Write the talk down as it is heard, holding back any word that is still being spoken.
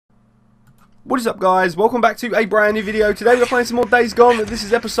What is up, guys? Welcome back to a brand new video. Today we're playing some more Days Gone. This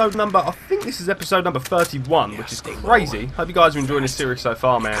is episode number, I think this is episode number 31, which is crazy. Hope you guys are enjoying this series so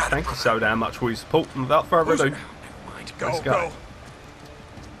far, man. Thank you so damn much for your support. And without further ado, let's go.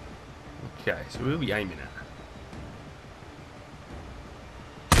 Okay, so we'll be aiming at.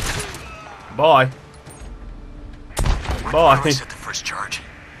 Bye. Bye. Set the first charge.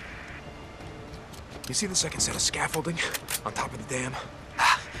 You see the second set of scaffolding on top of the dam?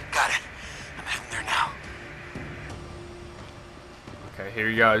 Got it. I'm heading there now. Okay, here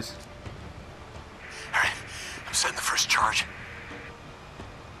he goes. Alright, I'm setting the first charge.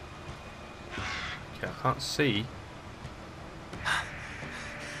 Okay, I can't see.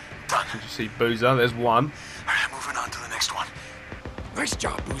 Done. Did you see Boozer? There's one. Alright, moving on to the next one. Nice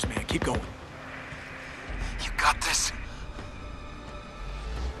job, Booze Man. Keep going. You got this.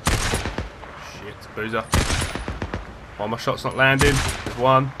 Shit, Boozer. Why my shot's not landing? There's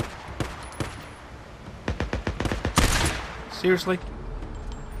one. Seriously?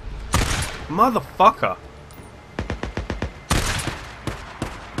 Motherfucker.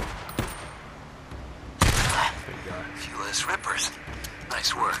 There you go. Few less rippers.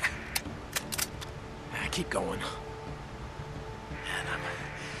 Nice work. Keep going. And I'm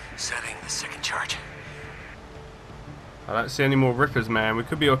setting the second charge. I don't see any more rippers, man. We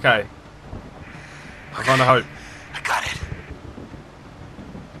could be okay. I'm trying to hope. I got it.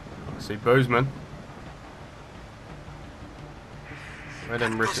 I see Boozman. Where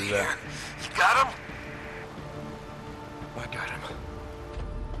them rippers at? You got him? I got him.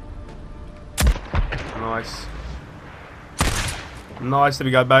 Nice. Nice, there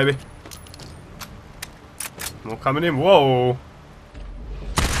we go, baby. More coming in. Whoa.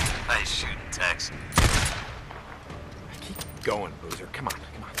 Nice shooting, Tex. Keep going, Boozer. Come on,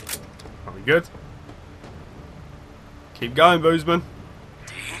 come on. Are we good? Keep going, Boozman.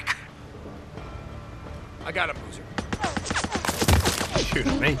 Deke. I got him, Boozer.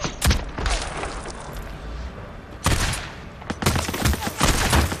 Shooting at me.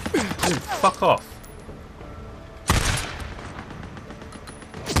 Ooh, fuck off.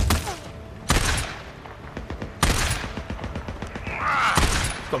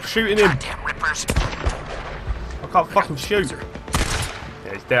 Stop shooting him. Goddamn rippers. I can't fucking shoot.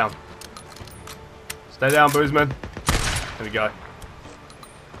 Yeah, he's down. Stay down, Boozman. There we go.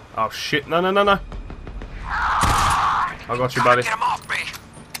 Oh shit, no, no, no, no. I got you, buddy. Get him off me.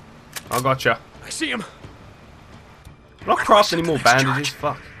 I got you. I see him. Not craft any more bandages.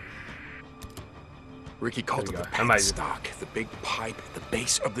 Fuck. Ricky called it There the we go. Amazing. stock, the big pipe at the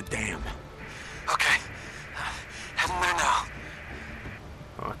base of the dam. Okay. Heading there now.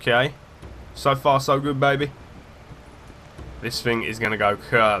 Okay. So far, so good, baby. This thing is gonna go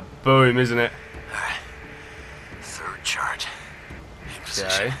kaboom, isn't it? Alright. Third charge. In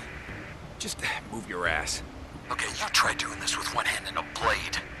position. Okay. Just move your ass. Okay, you try doing this with one hand and a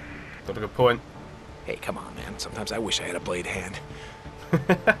blade. Got a good point. Hey, come on, man. Sometimes I wish I had a blade hand. And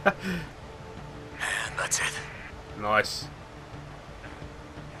that's it. Nice.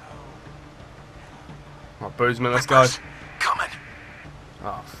 Right, Boozman, let's go. Rippers coming.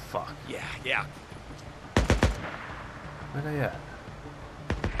 Oh, fuck. Yeah. Where they at?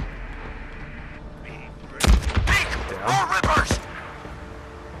 Big! Down. More rippers!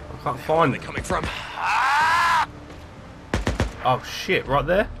 I can't find Where are they it. coming from? Ah! Oh, shit, right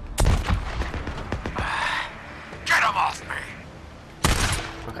there? Get him off me!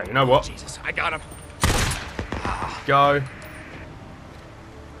 Okay, you know what? Jesus, I got him. Go. And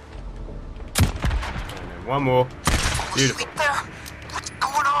then one more. Beautiful. Sleep there? What's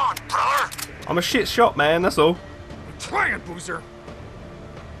going on, brother? I'm a shit shot, man, that's all. I'm trying, Boozer.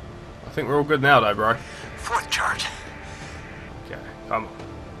 I think we're all good now, though, bro. Fourth charge. Okay, come on.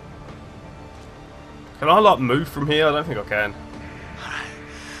 Can I, like, move from here? I don't think I can.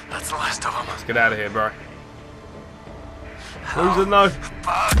 That's the last of them. Let's get out of here, bro. Who's it, no?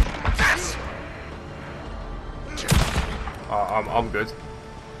 This. Oh, I'm good.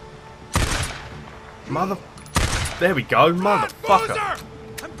 Mother... There we go, motherfucker.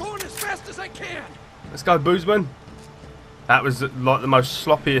 I'm going as fast as I can. Let's go, Boozman. That was like the most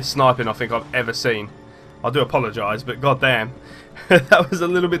sloppiest sniping I think I've ever seen. I do apologise, but goddamn, that was a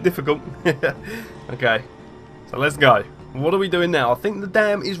little bit difficult. Okay, so let's go. What are we doing now? I think the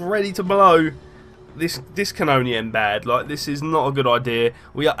dam is ready to blow. This can only end bad. Like, this is not a good idea.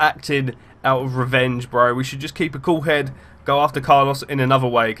 We are acting out of revenge, bro. We should just keep a cool head, go after Carlos in another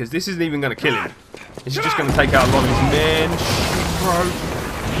way, because this isn't even going to kill him. This is just going to take out a lot of his men. Shit, bro.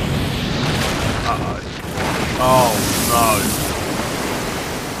 Uh-oh. Oh, no.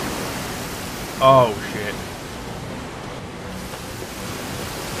 Oh, shit.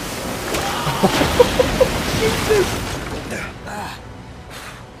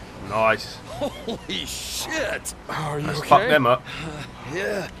 Nice. Holy shit! Are you Let's okay? fuck them up.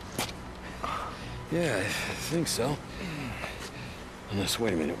 Yeah. Yeah, I think so. Unless,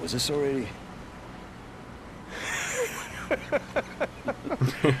 wait a minute, was this already?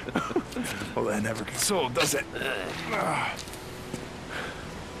 Well, that never gets old, does it?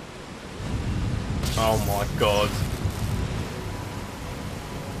 Oh my god.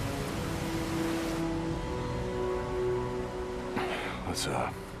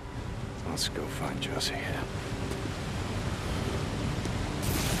 Let's go find Jesse.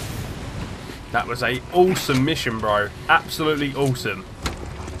 That was a awesome mission, bro. Absolutely awesome.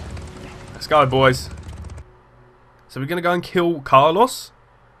 Let's go, boys. So we're gonna go and kill Carlos.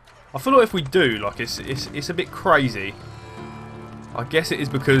 I feel like if we do, like it's a bit crazy. I guess it is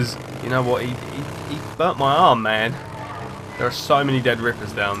because you know what, he burnt my arm, man. There are so many dead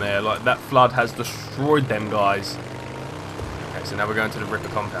Rippers down there. Like that flood has destroyed them guys. Okay, so now we're going to the Ripper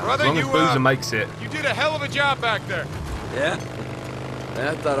compound. Brother, as long as Boozer makes it. You did a hell of a job back there. Yeah?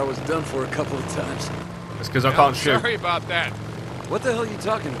 I thought I was done for a couple of times. It's because I can't shoot. Sorry about that. What the hell are you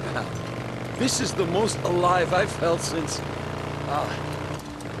talking about? This is the most alive I've felt since...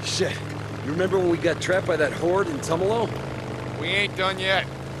 shit. You remember when we got trapped by that horde in Tumalo? We ain't done yet.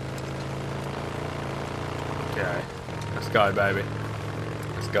 Okay, let's go, baby.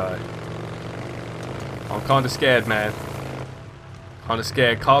 Let's go. I'm kind of scared, man. Kind of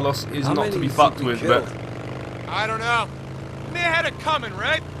scared. Carlos is How not many to be you fucked think we with, killed? but I don't know. They had it coming,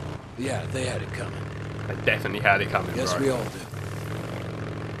 right? Yeah, they had it coming. they definitely had it coming, Guess bro. we all did.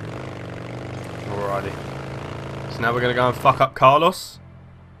 Alrighty. So now we're gonna go and fuck up Carlos.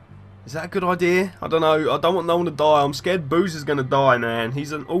 Is that a good idea? I don't know. I don't want no one to die. I'm scared Boozer's gonna die, man.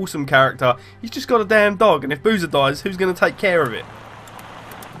 He's an awesome character. He's just got a damn dog, and if Boozer dies, who's gonna take care of it?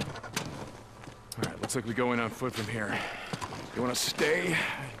 Alright, looks like we go in on foot from here. You wanna stay?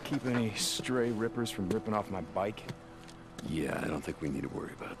 Keep any stray rippers from ripping off my bike? Yeah, I don't think we need to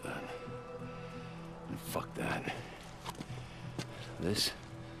worry about that. And fuck that. This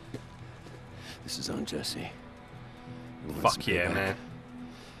is on Jesse. He wants Fuck some yeah, payback. man.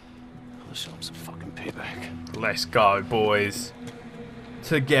 I'll show him some fucking payback. Let's go, boys.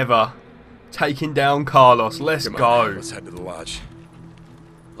 Together. Taking down Carlos. Let's Come go. on, let's head to the lodge.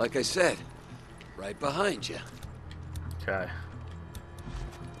 Like I said, right behind you. Okay.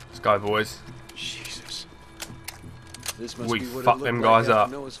 Let's go, boys. Jesus. This must We be what fucked it them looked guys like up.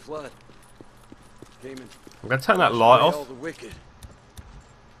 after Noah's flood. Came in. I'm gonna turn that light all off. the wicked.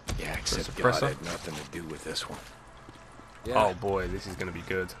 Yeah, except suppressor. God had nothing to do with this one. Yeah, Oh boy, this is gonna be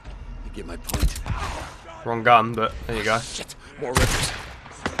good. you get my point. Wrong gun, but there you go. Shit, more rippers.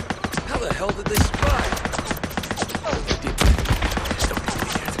 How the hell did they survive?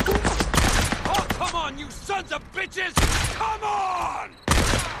 Oh, come on, you sons of bitches! Come on!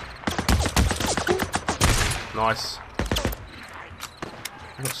 Nice.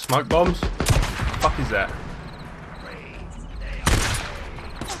 I got smoke bombs? What the fuck is that?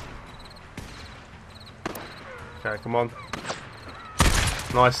 Okay, come on.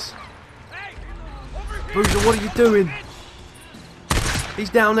 Nice. Boozer, what are you doing? He's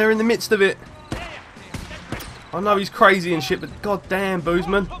down there in the midst of it. I know he's crazy and shit, but goddamn,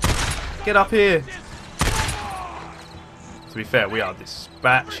 Boozman. Get up here. To be fair, we are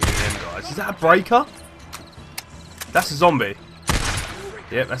dispatching them guys. Is that a breaker? That's a zombie.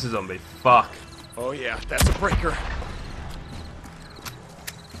 Yep, that's a zombie. Fuck. Oh yeah, that's a breaker.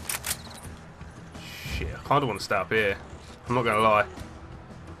 Shit, I kind of want to stay up here. I'm not going to lie.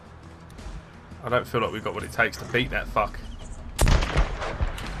 I don't feel like we've got what it takes to beat that fuck.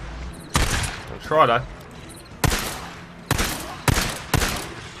 I'll try though.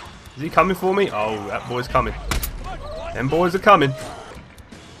 Is he coming for me? Oh, that boy's coming. Them boys are coming.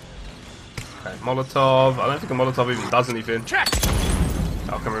 Okay, Molotov. I don't think a Molotov even does anything.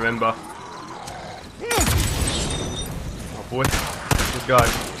 I can remember. Oh boy. Good go.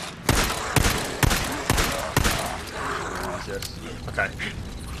 Jesus. Okay.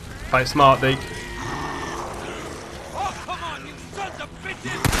 Play it smart, Deke. Oh, come on, you sons of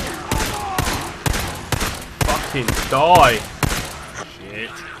bitches! Fucking die.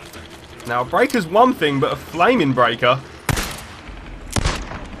 Shit. Now, a breaker's one thing, but a flaming breaker.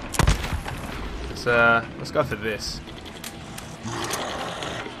 Let's go for this.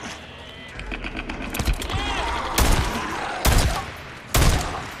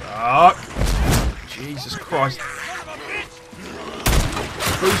 Fuck. Jesus Christ.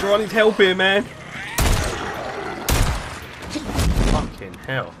 Boozer, I need help here, man. Fucking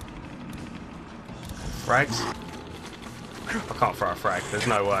hell. Frags. I can't throw a frag. There's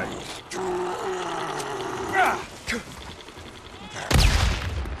no way.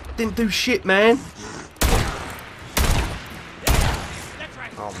 Didn't do shit, man.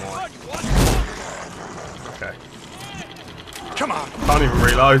 Oh my. Okay. Come on. Can't even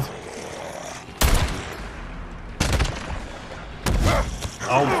reload.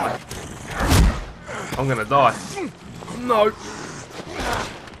 Oh my. I'm gonna die. No. Get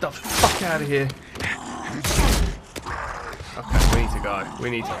the fuck out of here. Okay, we need to go. We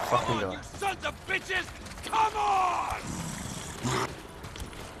need to fucking go. Sons of bitches! Come on!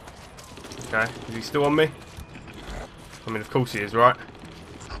 Okay, is he still on me? I mean, of course he is, right?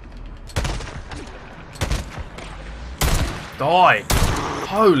 Die!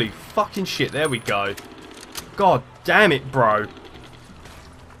 Holy fucking shit, there we go. God damn it, bro.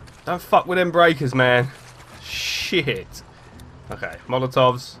 Don't fuck with them breakers, man. Shit. Okay,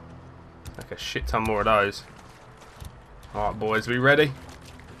 Molotovs. Like a shit ton more of those. Alright, boys, we ready?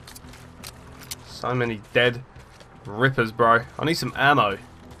 So many dead rippers, bro. I need some ammo.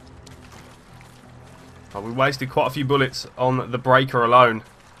 Oh, we wasted quite a few bullets on the breaker alone.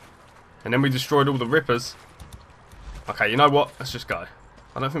 And then we destroyed all the rippers. Okay, you know what? Let's just go.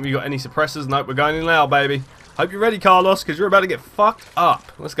 I don't think we got any suppressors. Nope, we're going in now, baby. Hope you're ready, Carlos, because you're about to get fucked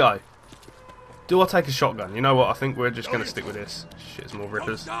up. Let's go. Do I take a shotgun? You know what? I think we're just going to stick with this. Shit, some more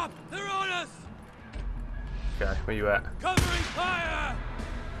rippers. Stop! They're on us! Okay, where you at? Covering fire!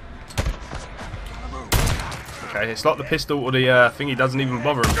 Okay, it's like the pistol or the thingy doesn't even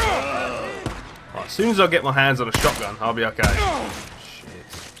bother him. Right, as soon as I get my hands on a shotgun, I'll be okay. Shit.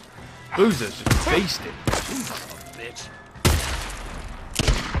 Boozer's just beasting. Bitch.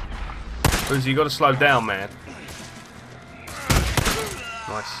 Boozer, you got to slow down, man.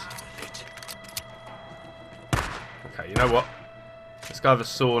 Nice. Okay, you know what? Let's go with the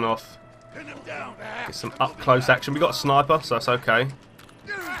sawn off. Get some up close action. We got a sniper, so that's okay.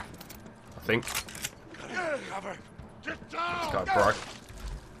 I think. Let's go, bro.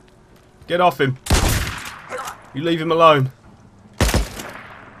 Get off him. You leave him alone.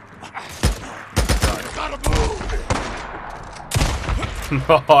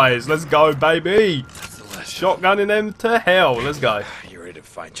 Nice. Let's go, baby. Shotgunning them to hell. Let's go. You ready to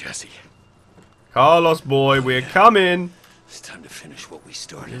fight Jesse? Carlos, boy, we're coming. It's time to finish what we You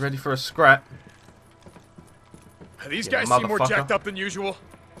started. ready for a scrap? These Yeah, guys seem more motherfucker. jacked up than usual.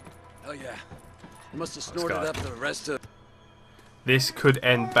 Oh yeah. You must have snorted go. up the rest of... This could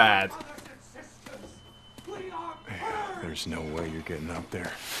end bad. There's no way you're getting up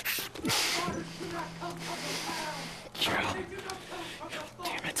there. Carol.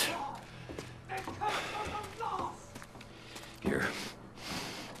 Damn it. Here.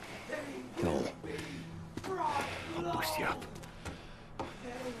 No. I'll boost you up.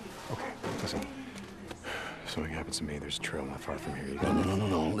 Okay, listen. If something happens to me, there's a trail not far from here. You No, got no, no, no,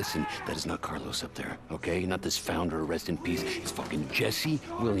 no. Listen, that is not Carlos up there, okay? Not this founder, rest in peace. It's fucking Jesse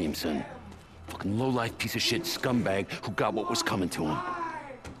Williamson. Fucking low-life piece of shit scumbag who got what was coming to him.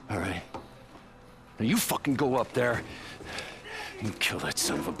 All right? Now you fucking go up there and kill that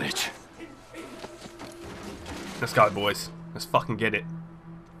son of a bitch. Let's go, boys. Let's fucking get it.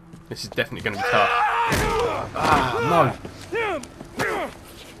 This is definitely going to be tough. Ah, no.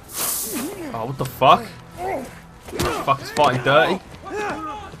 Oh, what the fuck? What the fuck is fighting dirty?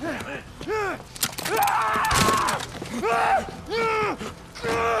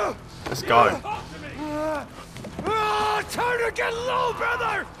 Let's go. Time to get low,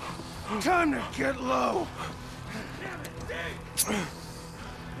 brother! Time to get low!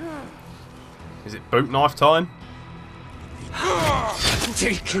 Is it boot knife time?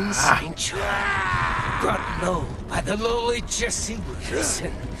 Deacon St. brought low by the lowly Jesse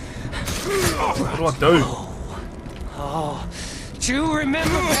Williamson. What do I do? Oh, do you remember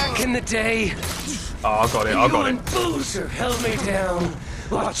back in the day? Oh, I got it, I You got and it. Boozer held me down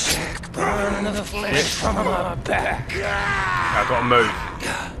while Jack burned the flesh from my back. I gotta move.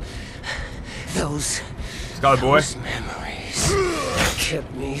 Those Let's go, boy. memories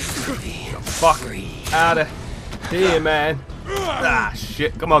kept me free. Fuck out of here, man. Ah,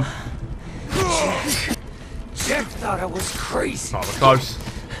 shit, come on. Jack thought I was crazy, Oh, we're close.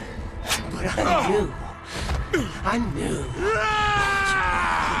 but I knew. I knew.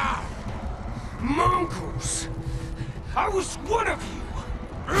 Mongoose! I was one of you!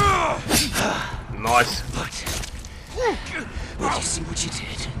 Nice. But you see what you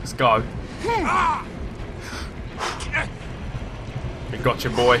did? Let's go. We got you,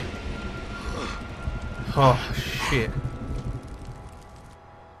 boy. Oh, shit.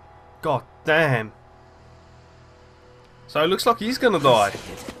 God damn. So it looks like he's gonna die.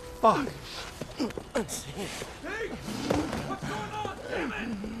 Fuck.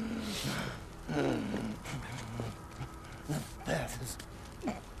 That is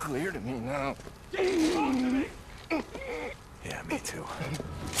clear to me now. Yeah, me too.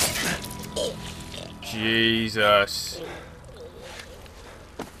 Jesus.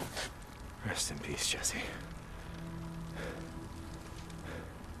 Rest in peace, Jesse.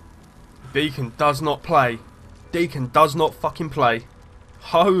 Deacon does not play. Deacon does not fucking play.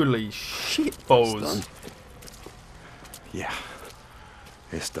 Holy shit balls. Yeah.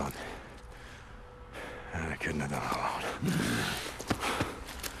 It's done. And I couldn't have done it alone.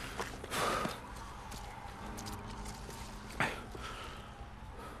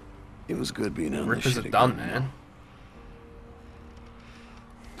 It was good being on this Rippers shit are done, again, man.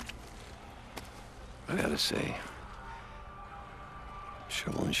 I gotta say,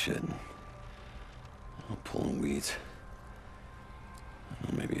 shoveling shit and pulling weeds.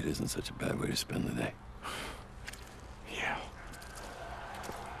 Well, maybe it isn't such a bad way to spend the day. Yeah.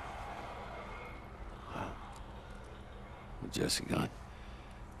 With Jesse gone,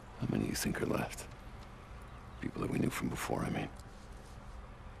 how many do you think are left? People that we knew from before, I mean.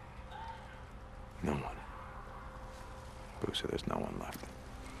 No one. Boozer, there's no one left.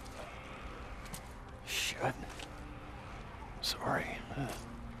 Shit. Sorry.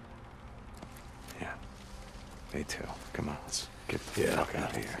 Yeah. Me too. Come on, let's get the fuck out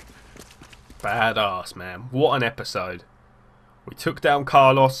of here. Badass, man. What an episode. We took down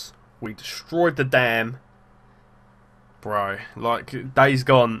Carlos. We destroyed the dam. Bro, like, Days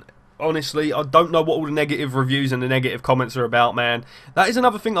Gone. Honestly, I don't know what all the negative reviews and the negative comments are about, man. That is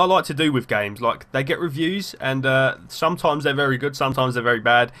another thing I like to do with games. Like, they get reviews, and sometimes they're very good, sometimes they're very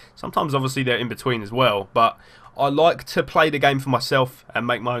bad. Sometimes, obviously, they're in between as well. But I like to play the game for myself and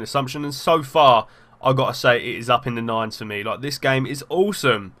make my own assumption. And so far, I gotta say, it is up in the nines for me. Like, this game is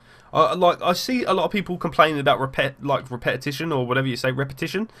awesome. I see a lot of people complaining about repetition or whatever you say,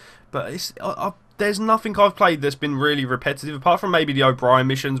 repetition. But it's there's nothing I've played that's been really repetitive, apart from maybe the O'Brien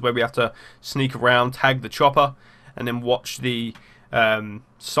missions where we have to sneak around, tag the chopper, and then watch the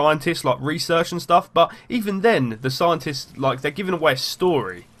scientists like research and stuff. But even then, the scientists, like, they're giving away a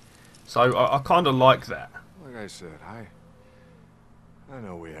story, so I kind of like that. Like I said, I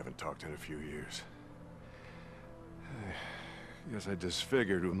know we haven't talked in a few years. I guess I just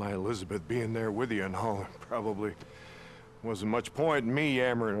figured with my Elizabeth being there with you and all, probably wasn't much point in me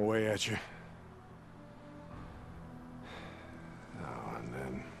yammering away at you. Oh, and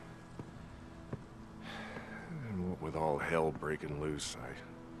then what with all hell breaking loose,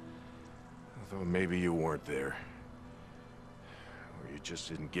 I thought maybe you weren't there. Or you just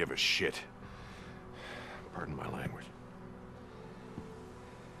didn't give a shit. Pardon my language.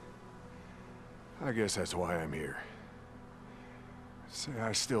 I guess that's why I'm here. Say,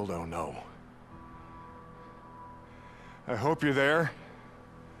 I still don't know. I hope you're there.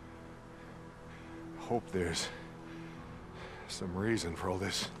 Hope there's some reason for all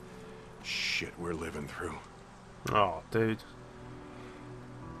this shit we're living through. Oh, dude.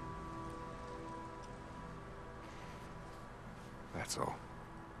 That's all.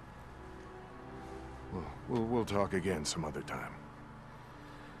 We'll talk again some other time.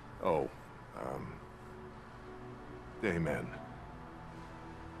 Oh, amen.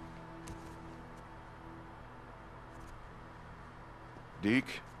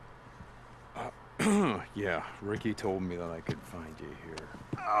 Deke? Yeah, Ricky told me that I could find you here.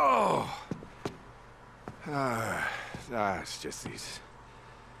 Oh! It's just these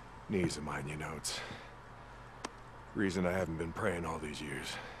knees of mine, you know. It's reason I haven't been praying all these years.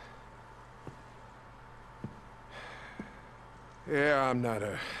 Yeah, I'm not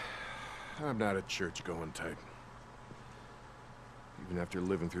a church-going type. Even after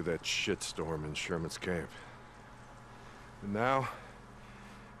living through that shitstorm in Sherman's camp. And now,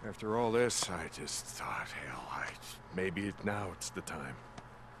 after all this, I just thought, hell, maybe now it's the time.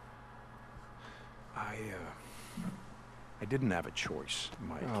 I didn't have a choice,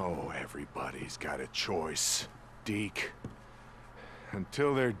 Mike. Oh, everybody's got a choice, Deke.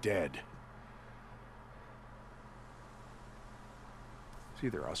 Until they're dead. It's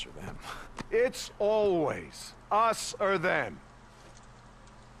either us or them. It's always us or them.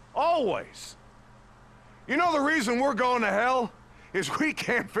 Always. You know the reason we're going to hell? Is we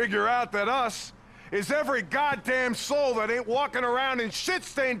can't figure out that us is every goddamn soul that ain't walking around in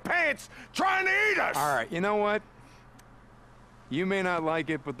shit-stained pants trying to eat us! All right, you know what? You may not like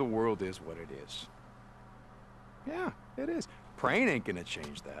it, but the world is what it is. Yeah, it is. Praying ain't gonna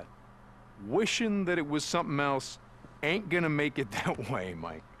change that. Wishing that it was something else ain't gonna make it that way,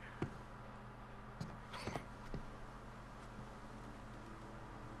 Mike.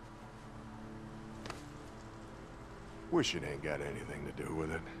 Wish it ain't got anything to do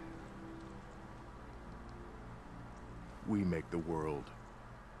with it. We make the world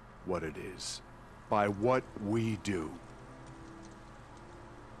what it is by what we do.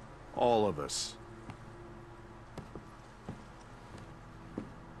 All of us.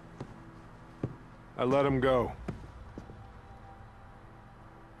 I let him go.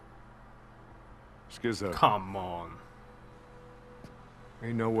 Skizzo. Come on.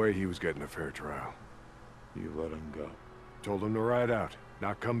 Ain't no way he was getting a fair trial. You let him go. Told him to ride out,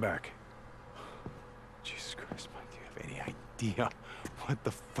 not come back. Jesus Christ, Mike, do you have any idea what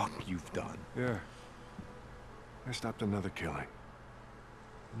the fuck you've done? Yeah. I stopped another killing.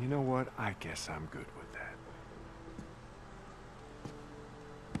 And you know what? I guess I'm good with that.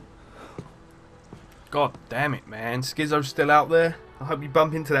 God damn it, man. Skizzo's still out there. I hope you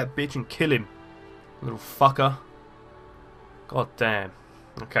bump into that bitch and kill him. Little fucker. God damn.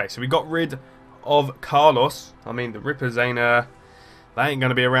 Okay, so we got rid of Carlos. I mean, the Rippers ain't, they ain't going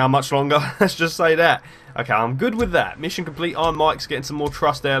to be around much longer. Let's just say that. Okay, I'm good with that. Mission complete. I'm Mike's getting some more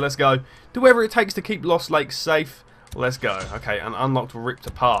trust there. Let's go. Do whatever it takes to keep Lost Lake safe. Let's go. Okay, and unlocked ripped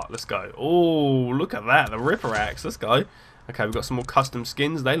apart. Let's go. Oh, look at that. The Ripper axe. Let's go. Okay, we've got some more custom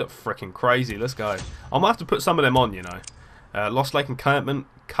skins. They look freaking crazy. Let's go. I might have to put some of them on, you know. Lost Lake encampment,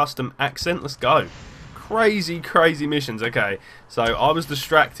 custom accent. Let's go. Crazy, crazy missions. Okay, so I was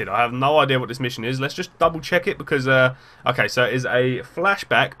distracted. I have no idea what this mission is. Let's just double check it because, okay, so it is a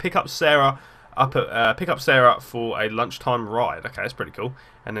flashback. Pick up Sarah for a lunchtime ride. Okay, that's pretty cool.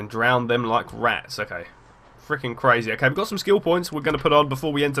 And then drown them like rats. Okay. Freaking crazy. Okay, we've got some skill points we're going to put on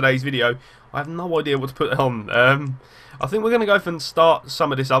before we end today's video. I have no idea what to put on. I think we're going to go and start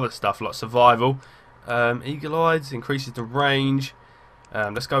some of this other stuff like survival. Eagle Eyes increases the range.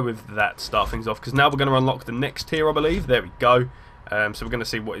 Let's go with that to start things off because now we're going to unlock the next tier, I believe. There we go. So we're going to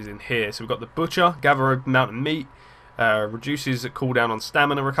see what is in here. So we've got the Butcher, gather a amount of meat, reduces cooldown on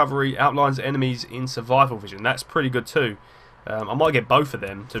stamina recovery, outlines enemies in survival vision. That's pretty good too. I might get both of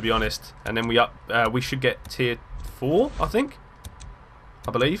them, to be honest, and then we should get tier 4, I think,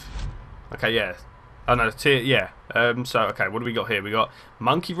 I believe. Okay, yeah. Oh no, yeah. So okay, what do we got here? We got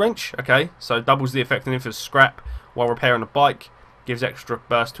Monkey Wrench. Okay, so doubles the effectiveness of scrap while repairing a bike. Gives extra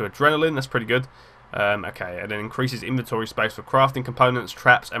burst to adrenaline. That's pretty good. Okay, and then increases inventory space for crafting components,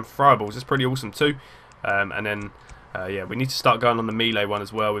 traps, and throwables. That's pretty awesome too. And then. Yeah, we need to start going on the melee one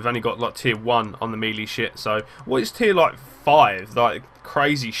as well. We've only got like tier 1 on the melee shit. So, what is tier like 5? Like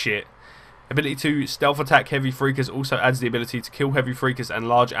crazy shit. Ability to stealth attack heavy freakers also adds the ability to kill heavy freakers and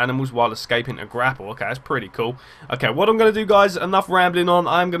large animals while escaping a grapple. Okay, that's pretty cool. Okay, what I'm going to do, guys, enough rambling on.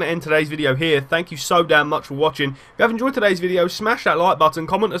 I'm going to end today's video here. Thank you so damn much for watching. If you have enjoyed today's video, smash that like button,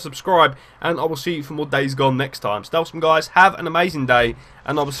 comment and subscribe, and I will see you for more Days Gone next time. Stay awesome, guys. Have an amazing day,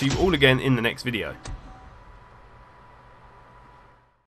 and I will see you all again in the next video.